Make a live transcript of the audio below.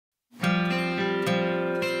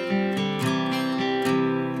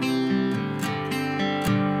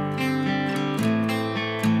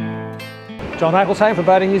John Eichelsheim for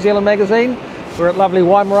Boating New Zealand magazine. We're at lovely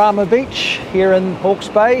Waimarama Beach here in Hawke's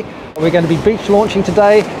Bay. We're going to be beach launching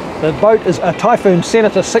today. The boat is a Typhoon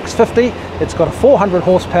Senator 650. It's got a 400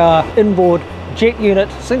 horsepower inboard jet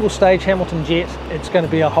unit, single stage Hamilton jet. It's going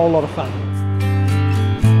to be a whole lot of fun.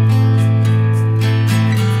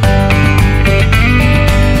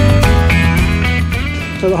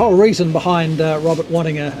 So the whole reason behind Robert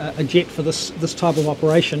wanting a jet for this type of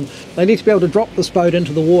operation, they need to be able to drop this boat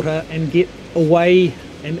into the water and get away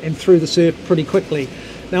and through the surf pretty quickly.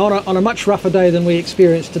 Now on a much rougher day than we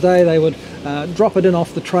experienced today, they would drop it in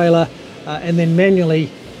off the trailer and then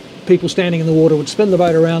manually people standing in the water would spin the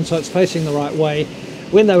boat around so it's facing the right way.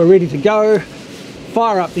 When they were ready to go,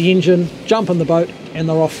 fire up the engine, jump in the boat, and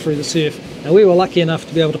they're off through the surf. Now we were lucky enough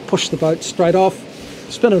to be able to push the boat straight off,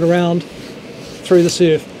 spin it around through the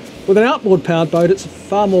surf. With an outboard powered boat, it's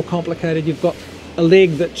far more complicated. You've got a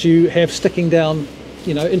leg that you have sticking down,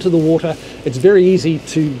 you know, into the water. It's very easy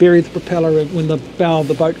to bury the propeller when the bow of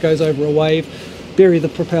the boat goes over a wave. Bury the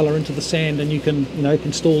propeller into the sand, and you can, you know,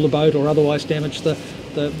 can stall the boat or otherwise damage the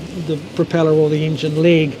propeller or the engine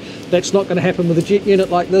leg. That's not going to happen with a jet unit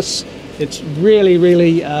like this. It's really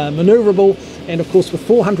maneuverable, and of course with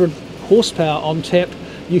 400 horsepower on tap,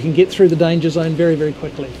 you can get through the danger zone very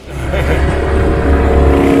quickly.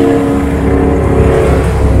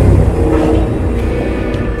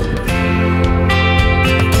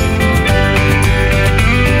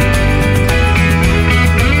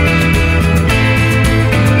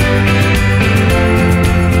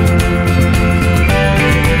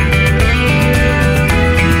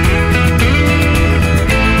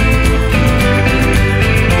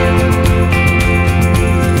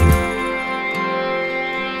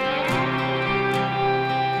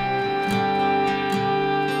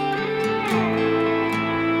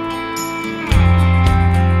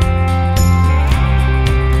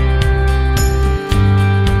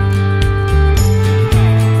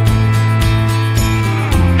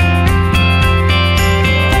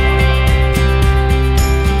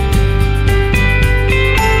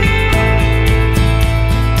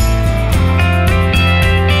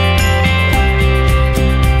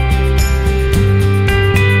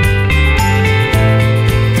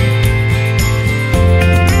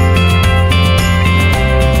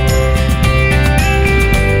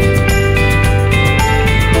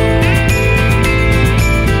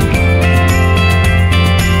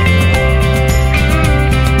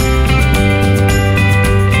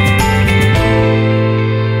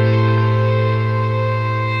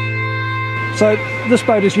 So this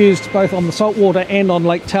boat is used both on the saltwater and on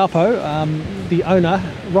Lake Taupo. The owner,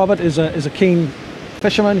 Robert, is a keen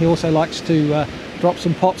fisherman. He also likes to drop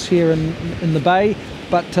some pots here in the bay,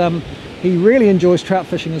 but he really enjoys trout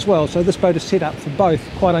fishing as well. So this boat is set up for both,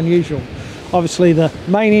 quite unusual. Obviously the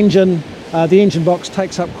main engine, the engine box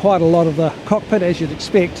takes up quite a lot of the cockpit, as you'd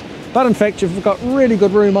expect, but in fact you've got really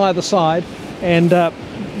good room either side, and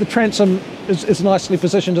the transom is nicely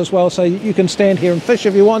positioned as well, so you can stand here and fish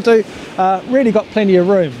if you want to. Really got plenty of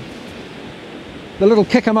room. The little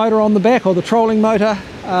kicker motor on the back, or the trolling motor,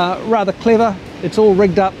 rather clever. It's all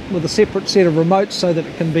rigged up with a separate set of remotes so that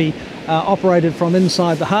it can be operated from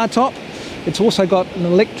inside the hardtop. It's also got an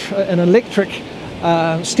electric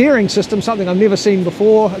steering system, something I've never seen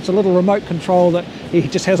before. It's a little remote control that he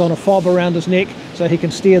just has on a fob around his neck, so he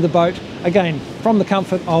can steer the boat, again, from the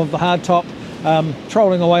comfort of the hardtop,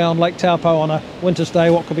 trolling away on Lake Taupo on a winter's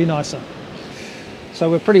day. What could be nicer? So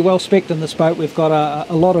we're pretty well spec'd in this boat. We've got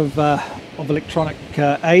a lot of electronic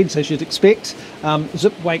aids, as you'd expect.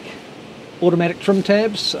 Zip wake automatic trim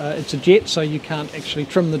tabs. It's a jet, so you can't actually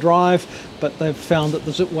trim the drive, but they've found that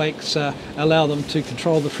the zip wakes allow them to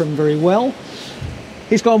control the trim very well.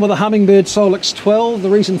 He's gone with a Humminbird Solix 12.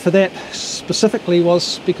 The reason for that specifically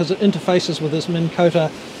was because it interfaces with his Minn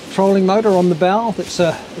Kota trolling motor on the bow. It's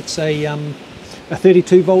a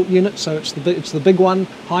 32 volt unit, so it's the big one,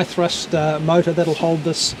 high thrust motor that'll hold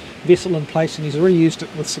this vessel in place, and he's already used it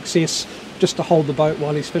with success just to hold the boat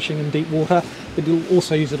while he's fishing in deep water, but he'll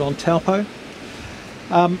also use it on Taupo.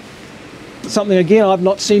 Something again I've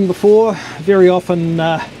not seen before. Very often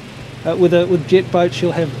with jet boats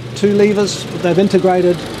you'll have two levers. They've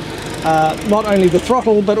integrated not only the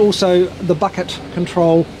throttle but also the bucket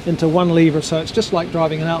control into one lever, so it's just like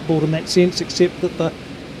driving an outboard in that sense, except that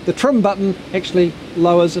the trim button actually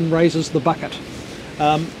lowers and raises the bucket.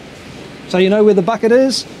 So you know where the bucket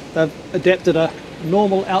is. They've adapted a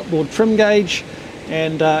normal outboard trim gauge,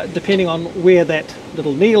 and depending on where that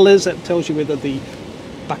little needle is, that tells you whether the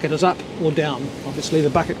bucket is up or down. Obviously the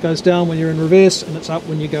bucket goes down when you're in reverse and it's up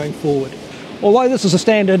when you're going forward. Although this is a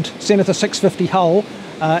standard Senator 650 hull,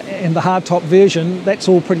 and the hardtop version, that's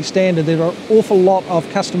all pretty standard. There are an awful lot of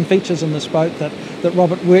custom features in this boat that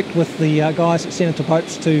Robert worked with the guys at Senator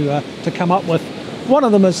Boats to come up with. One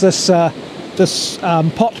of them is this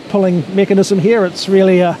pot pulling mechanism here. It's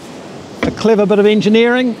really a clever bit of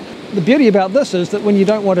engineering. The beauty about this is that when you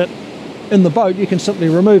don't want it in the boat, you can simply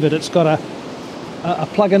remove it. It's got a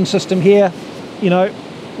plug-in system here. You know,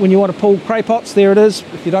 when you want to pull cray pots, there it is.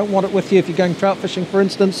 If you don't want it with you, if you're going trout fishing, for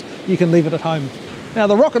instance, you can leave it at home. Now,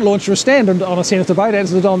 the rocket launcher is standard on a Senator boat,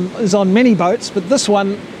 as it is on many boats, but this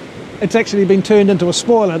one, it's actually been turned into a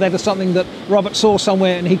spoiler. That is something that Robert saw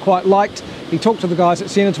somewhere and he quite liked. He talked to the guys at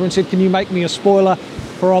Senator and said, can you make me a spoiler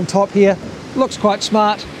for on top here? Looks quite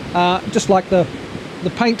smart, just like the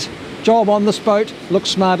paint job on this boat looks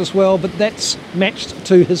smart as well, but that's matched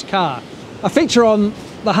to his car. A feature on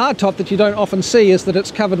the hardtop that you don't often see is that it's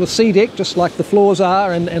covered with sea deck, just like the floors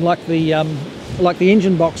are and like the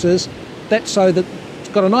engine box is. That's so that it's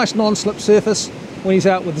got a nice non-slip surface. When he's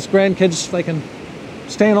out with his grandkids, they can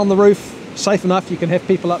stand on the roof safe enough. You can have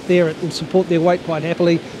people up there, it will support their weight quite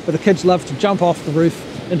happily, but the kids love to jump off the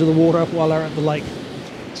roof into the water while they're at the lake.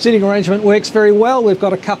 Seating arrangement works very well. We've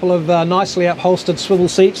got a couple of nicely upholstered swivel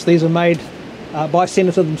seats. These are made by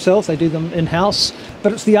Senator themselves. They do them in-house.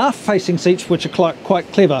 But it's the aft-facing seats which are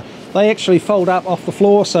quite clever. They actually fold up off the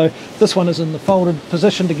floor, so this one is in the folded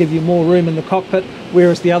position to give you more room in the cockpit,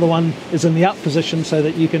 whereas the other one is in the up position so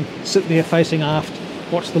that you can sit there facing aft,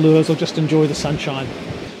 watch the lures, or just enjoy the sunshine.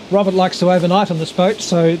 Robert likes to overnight on this boat,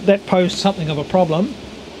 so that posed something of a problem.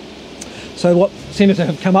 So what Senator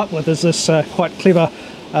have come up with is this quite clever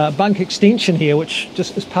bunk extension here, which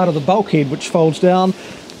just is part of the bulkhead, which folds down.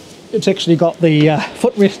 It's actually got the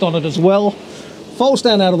footrest on it as well. Folds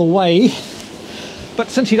down out of the way, but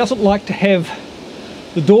since he doesn't like to have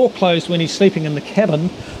the door closed when he's sleeping in the cabin,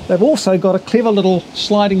 they've also got a clever little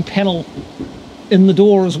sliding panel in the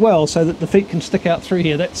door as well, so that the feet can stick out through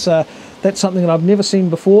here. That's something that I've never seen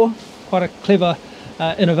before. Quite a clever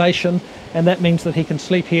innovation, and that means that he can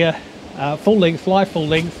sleep here full length, lie full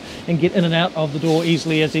length, and get in and out of the door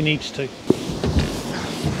easily as he needs to.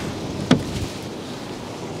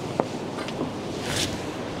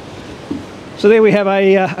 So there we have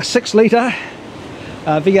a 6 litre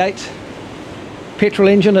V8 petrol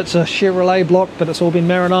engine. It's a Chevrolet block, but it's all been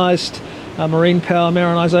marinised, marine power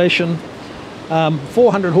marinisation,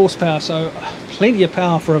 400 horsepower, so plenty of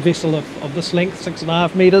power for a vessel of this length,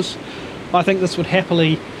 6.5 metres. I think this would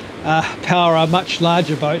happily power a much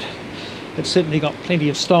larger boat. It's certainly got plenty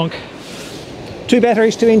of stonk.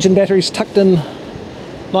 2 engine batteries tucked in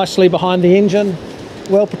nicely behind the engine,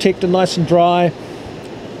 well protected, nice and dry.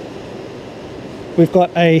 We've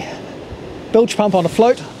got a bilge pump on a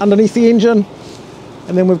float underneath the engine,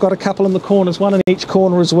 and then we've got a couple in the corners, one in each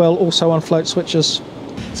corner as well, also on float switches.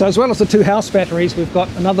 So as well as the 2 house batteries, we've got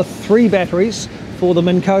another 3 batteries for the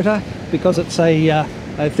Minn Kota, because it's a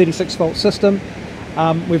 36 volt system.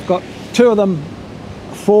 We've got 2 of them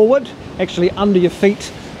forward, actually under your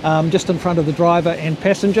feet, just in front of the driver and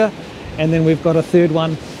passenger, and then we've got a 3rd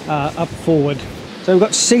one up forward. So we've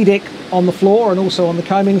got sea deck on the floor and also on the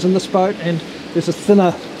coamings in this boat, and there's a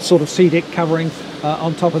thinner sort of sea deck covering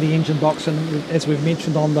on top of the engine box, and as we've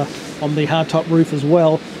mentioned on the hardtop roof as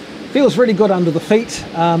well. Feels really good under the feet.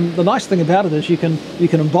 The nice thing about it is you can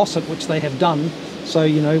emboss it, which they have done. So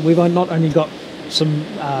you know, we've not only got some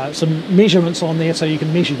measurements on there, so you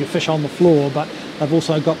can measure your fish on the floor, but they've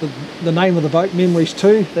also got the name of the boat, Memories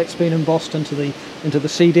 2. That's been embossed into the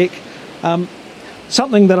sea deck.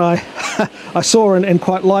 Something that I saw and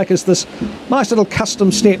quite like is this nice little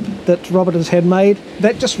custom step that Robert has had made.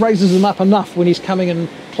 That just raises him up enough when he's coming in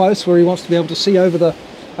close, where he wants to be able to see over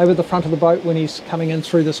the front of the boat when he's coming in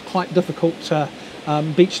through this quite difficult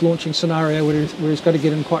beach launching scenario where he's got to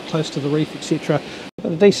get in quite close to the reef, etc.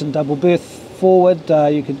 Got a decent double berth forward.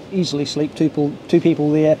 You could easily sleep two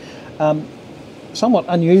people there. Somewhat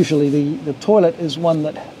unusually, the toilet is one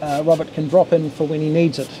that Robert can drop in for when he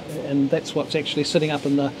needs it, and that's what's actually sitting up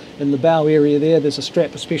in the bow area there. There's a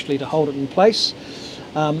strap especially to hold it in place.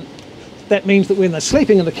 That means that when they're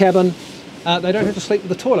sleeping in the cabin, they don't have to sleep with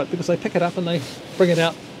the toilet, because they pick it up and they bring it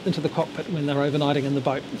out into the cockpit when they're overnighting in the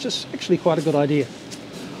boat, which is actually quite a good idea.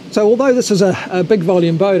 So although this is a big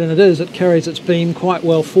volume boat, and it carries its beam quite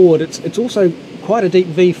well forward, it's also quite a deep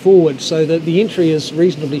V forward, so that the entry is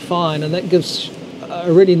reasonably fine, and that gives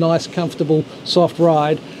a really nice, comfortable, soft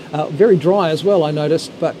ride. Very dry as well, I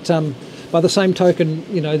noticed, but by the same token,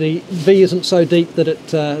 you know, the V isn't so deep that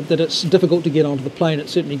it's difficult to get onto the plane. It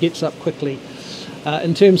certainly gets up quickly.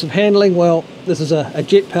 In terms of handling, well, this is a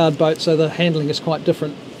jet-powered boat, so the handling is quite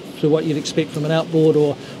different to what you'd expect from an outboard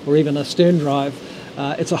or even a stern drive.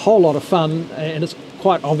 It's a whole lot of fun, and it's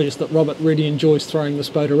quite obvious that Robert really enjoys throwing this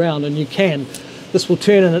boat around, and this will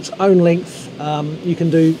turn in its own length. You can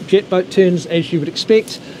do jet boat turns as you would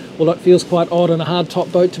expect, although it feels quite odd in a hard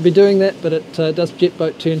top boat to be doing that, but it does jet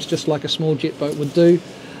boat turns just like a small jet boat would do.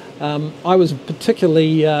 I was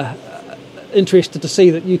particularly interested to see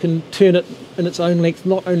that you can turn it in its own length,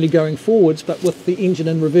 not only going forwards but with the engine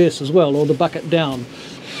in reverse as well, or the bucket down.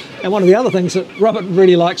 And one of the other things that Robert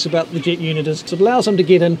really likes about the jet unit is it allows him to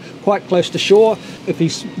get in quite close to shore. If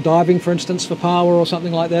he's diving, for instance, for power or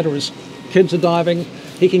something like that, or his kids are diving,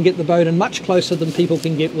 he can get the boat in much closer than people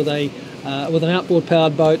can get with an outboard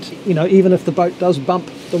powered boat. You know, even if the boat does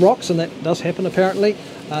bump the rocks, and that does happen apparently,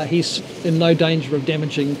 he's in no danger of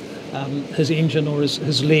damaging his engine or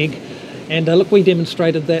his leg. And look, we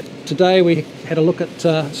demonstrated that today. We had a look at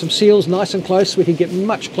some seals nice and close. We could get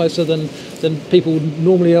much closer than people would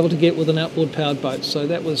normally be able to get with an outboard powered boat. So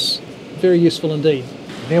that was very useful indeed.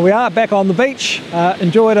 There we are, back on the beach.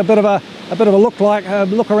 Enjoyed a bit of a look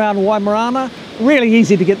around Waimarama. Really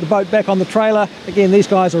easy to get the boat back on the trailer. Again, these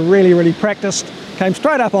guys are really practiced. Came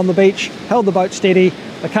straight up on the beach, held the boat steady.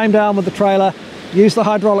 They came down with the trailer, used the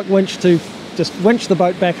hydraulic winch to just winch the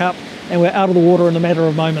boat back up, and we're out of the water in a matter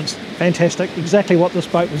of moments. Fantastic, exactly what this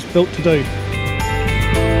boat was built to do.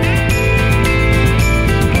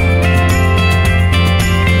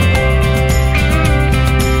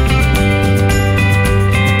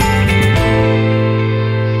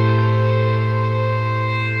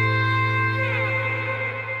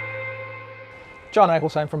 John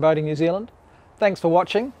Eichelsheim from Boating New Zealand. Thanks for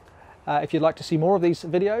watching. If you'd like to see more of these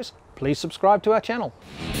videos, please subscribe to our channel.